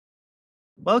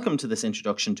Welcome to this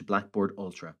introduction to Blackboard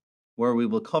Ultra, where we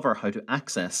will cover how to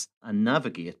access and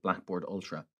navigate Blackboard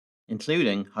Ultra,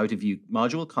 including how to view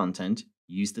module content,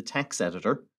 use the text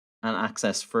editor, and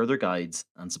access further guides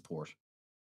and support.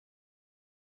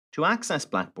 To access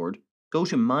Blackboard, go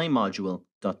to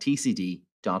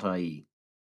mymodule.tcd.ie.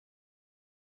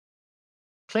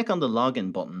 Click on the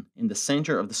Login button in the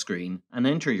center of the screen and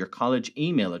enter your college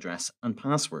email address and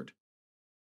password.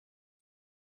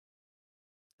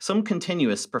 Some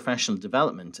continuous professional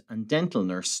development and dental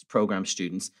nurse program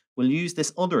students will use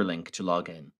this other link to log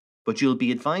in, but you'll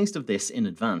be advised of this in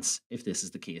advance if this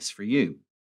is the case for you.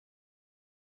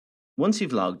 Once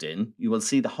you've logged in, you will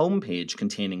see the home page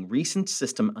containing recent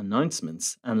system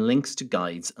announcements and links to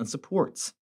guides and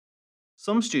supports.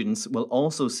 Some students will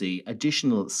also see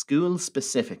additional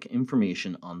school-specific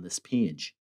information on this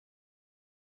page.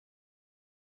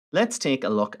 Let's take a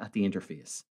look at the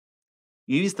interface.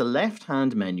 Use the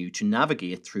left-hand menu to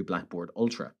navigate through Blackboard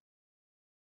Ultra.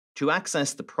 To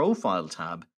access the Profile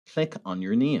tab, click on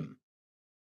your name.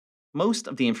 Most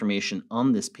of the information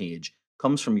on this page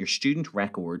comes from your student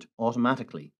record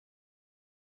automatically.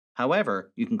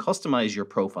 However, you can customize your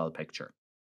profile picture.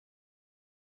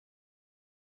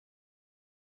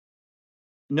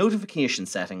 Notification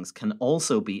settings can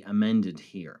also be amended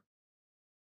here.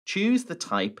 Choose the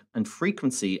type and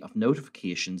frequency of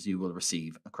notifications you will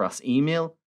receive across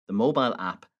email, the mobile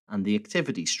app, and the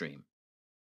activity stream.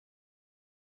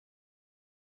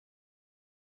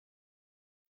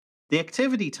 The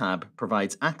Activity tab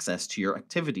provides access to your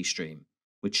activity stream,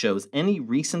 which shows any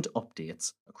recent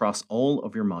updates across all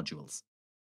of your modules.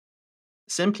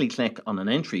 Simply click on an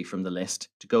entry from the list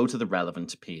to go to the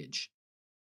relevant page.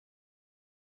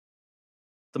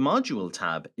 The Module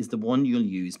tab is the one you'll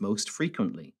use most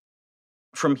frequently.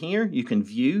 From here, you can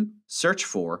view, search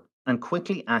for, and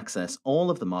quickly access all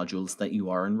of the modules that you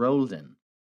are enrolled in.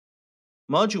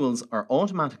 Modules are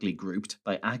automatically grouped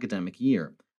by academic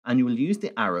year, and you will use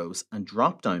the arrows and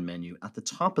drop-down menu at the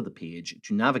top of the page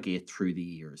to navigate through the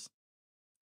years.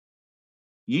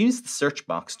 Use the search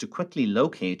box to quickly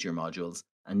locate your modules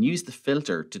and use the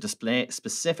filter to display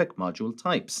specific module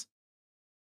types.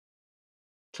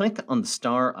 Click on the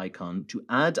star icon to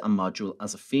add a module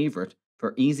as a favorite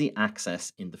for easy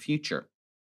access in the future.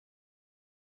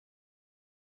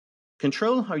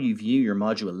 Control how you view your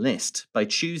module list by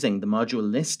choosing the module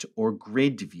list or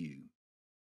grid view.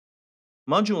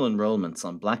 Module enrollments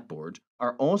on Blackboard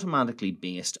are automatically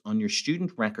based on your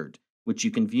student record, which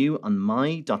you can view on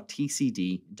my.tcd.ie.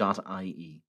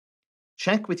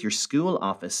 Check with your school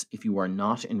office if you are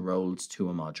not enrolled to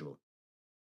a module.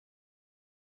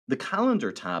 The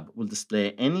Calendar tab will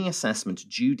display any assessment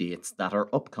due dates that are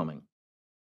upcoming.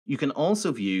 You can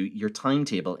also view your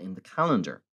timetable in the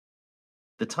calendar.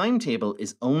 The timetable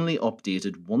is only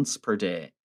updated once per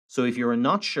day, so if you are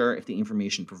not sure if the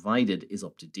information provided is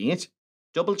up to date,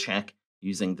 double check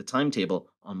using the timetable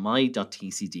on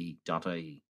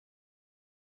my.tcd.ie.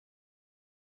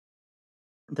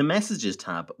 The Messages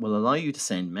tab will allow you to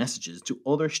send messages to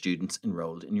other students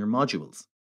enrolled in your modules.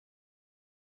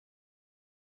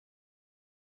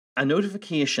 A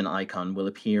notification icon will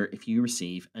appear if you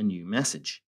receive a new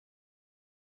message.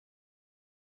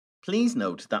 Please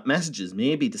note that messages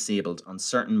may be disabled on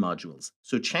certain modules,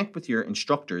 so check with your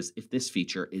instructors if this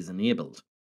feature is enabled.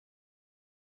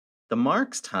 The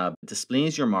Marks tab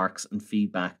displays your marks and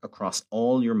feedback across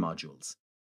all your modules.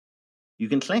 You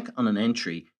can click on an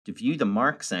entry to view the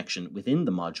mark section within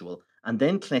the module and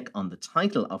then click on the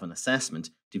title of an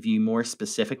assessment to view more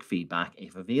specific feedback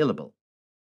if available.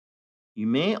 You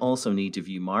may also need to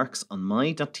view marks on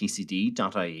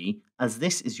my.tcd.ie as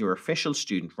this is your official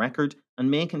student record and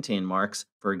may contain marks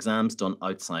for exams done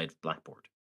outside of Blackboard.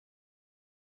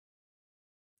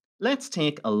 Let's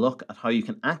take a look at how you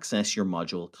can access your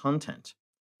module content.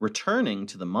 Returning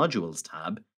to the Modules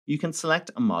tab, you can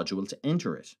select a module to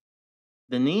enter it.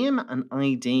 The name and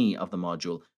ID of the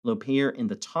module will appear in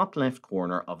the top left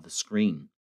corner of the screen.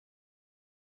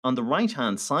 On the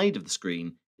right-hand side of the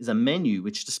screen is a menu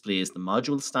which displays the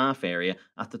module staff area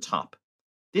at the top.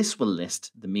 This will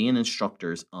list the main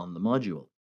instructors on the module.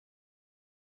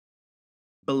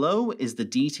 Below is the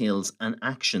Details and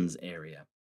Actions area.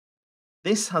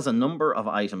 This has a number of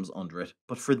items under it,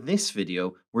 but for this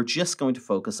video, we're just going to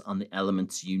focus on the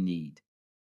elements you need.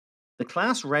 The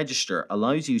class register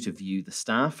allows you to view the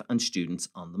staff and students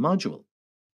on the module.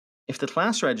 If the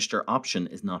class register option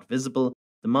is not visible,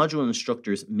 the module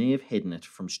instructors may have hidden it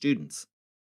from students.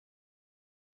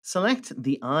 Select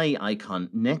the eye icon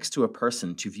next to a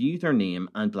person to view their name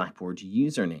and Blackboard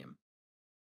username.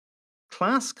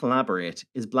 Class Collaborate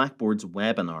is Blackboard's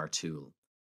webinar tool.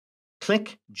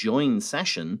 Click Join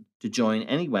Session to join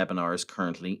any webinars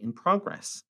currently in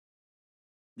progress.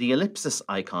 The ellipsis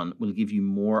icon will give you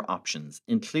more options,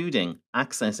 including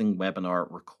accessing webinar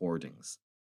recordings.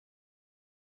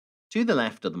 To the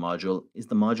left of the module is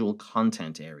the module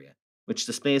content area, which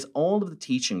displays all of the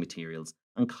teaching materials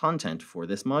and content for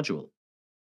this module.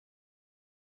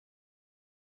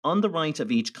 On the right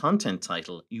of each content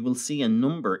title, you will see a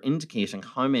number indicating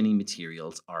how many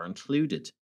materials are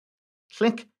included.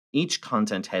 Click each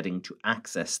content heading to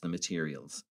access the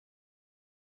materials.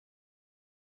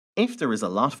 If there is a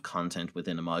lot of content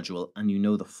within a module and you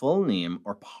know the full name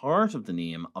or part of the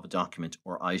name of a document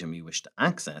or item you wish to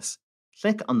access,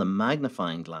 click on the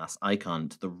magnifying glass icon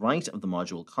to the right of the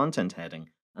module content heading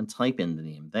and type in the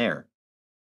name there.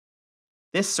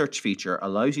 This search feature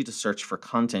allows you to search for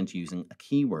content using a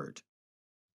keyword.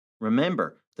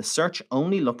 Remember, the search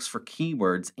only looks for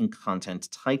keywords in content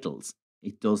titles.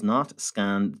 It does not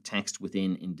scan the text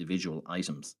within individual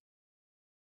items.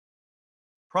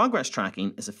 Progress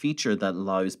tracking is a feature that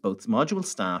allows both module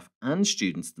staff and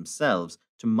students themselves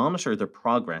to monitor their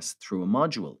progress through a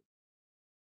module.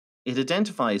 It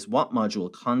identifies what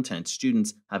module content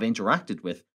students have interacted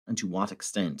with and to what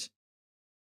extent.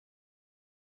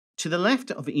 To the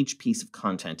left of each piece of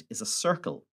content is a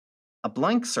circle. A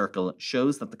blank circle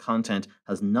shows that the content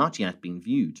has not yet been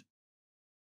viewed.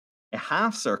 A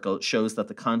half circle shows that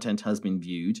the content has been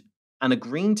viewed, and a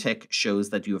green tick shows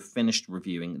that you have finished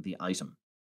reviewing the item.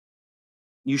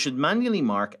 You should manually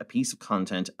mark a piece of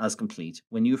content as complete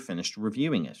when you have finished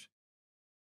reviewing it.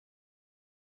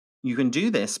 You can do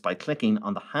this by clicking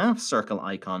on the half circle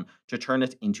icon to turn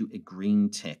it into a green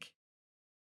tick.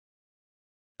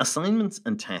 Assignments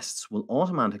and tests will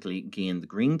automatically gain the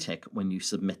green tick when you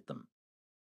submit them.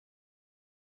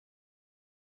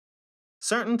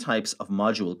 Certain types of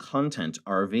module content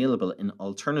are available in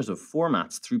alternative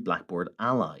formats through Blackboard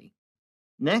Ally.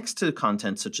 Next to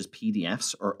content such as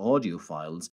PDFs or audio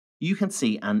files, you can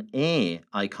see an A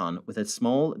icon with a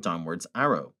small downwards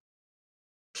arrow.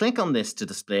 Click on this to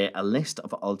display a list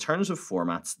of alternative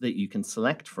formats that you can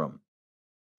select from.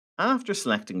 After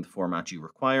selecting the format you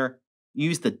require,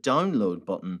 use the Download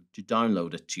button to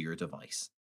download it to your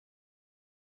device.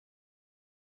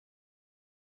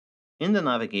 In the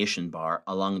navigation bar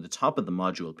along the top of the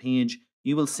module page,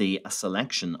 you will see a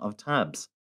selection of tabs.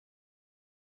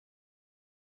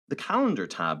 The Calendar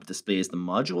tab displays the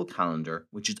module calendar,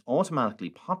 which is automatically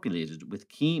populated with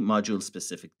key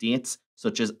module-specific dates,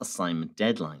 such as assignment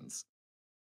deadlines.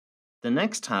 The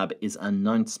next tab is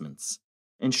Announcements.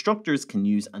 Instructors can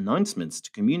use announcements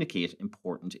to communicate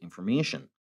important information.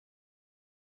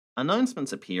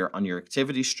 Announcements appear on your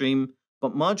activity stream,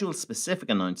 but module-specific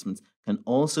announcements can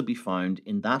also be found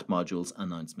in that module's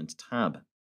Announcement tab.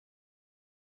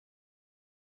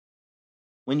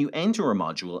 When you enter a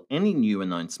module, any new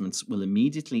announcements will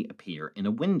immediately appear in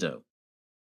a window.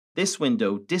 This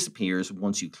window disappears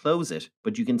once you close it,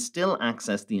 but you can still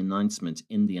access the announcement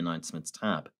in the Announcements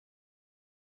tab.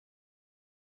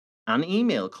 An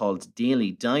email called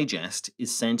Daily Digest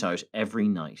is sent out every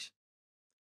night.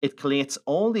 It collates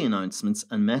all the announcements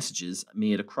and messages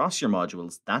made across your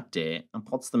modules that day and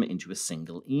puts them into a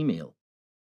single email.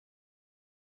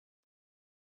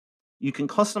 You can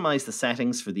customize the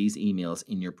settings for these emails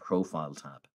in your Profile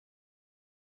tab.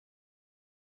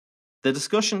 The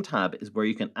Discussion tab is where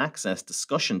you can access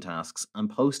discussion tasks and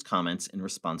post comments in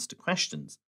response to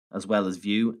questions, as well as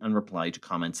view and reply to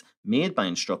comments made by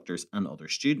instructors and other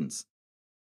students.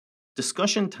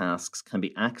 Discussion tasks can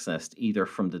be accessed either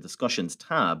from the Discussions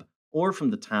tab or from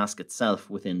the task itself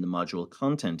within the module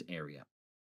content area.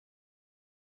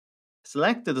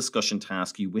 Select the discussion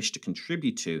task you wish to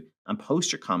contribute to and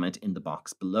post your comment in the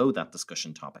box below that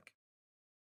discussion topic.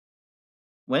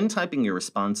 When typing your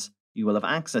response, you will have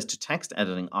access to text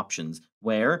editing options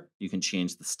where you can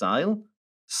change the style,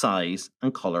 size,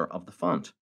 and color of the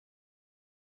font.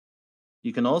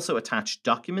 You can also attach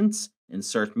documents,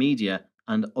 insert media,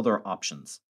 and other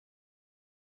options.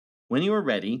 When you are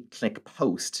ready, click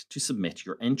Post to submit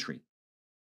your entry.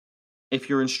 If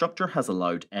your instructor has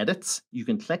allowed edits, you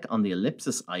can click on the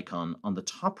ellipsis icon on the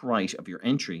top right of your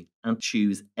entry and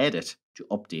choose Edit to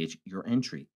update your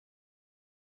entry.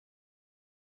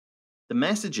 The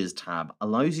Messages tab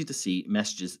allows you to see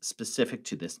messages specific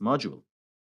to this module.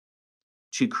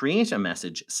 To create a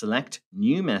message, select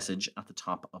New Message at the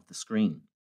top of the screen.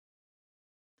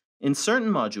 In certain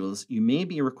modules, you may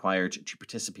be required to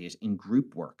participate in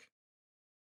group work.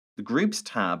 The Groups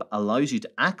tab allows you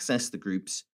to access the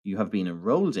groups you have been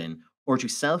enrolled in or to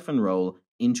self-enroll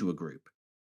into a group.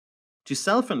 To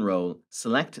self-enroll,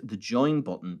 select the Join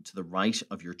button to the right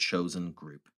of your chosen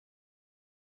group.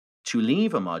 To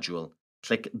leave a module,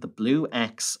 click the blue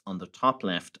X on the top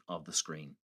left of the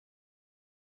screen.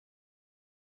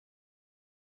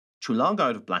 To log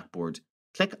out of Blackboard,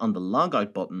 click on the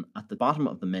Logout button at the bottom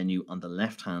of the menu on the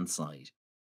left-hand side.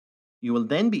 You will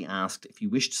then be asked if you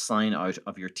wish to sign out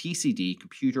of your TCD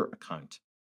computer account.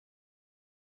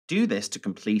 Do this to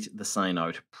complete the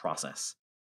sign-out process.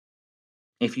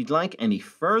 If you'd like any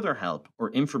further help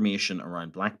or information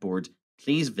around Blackboard,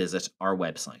 please visit our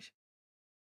website.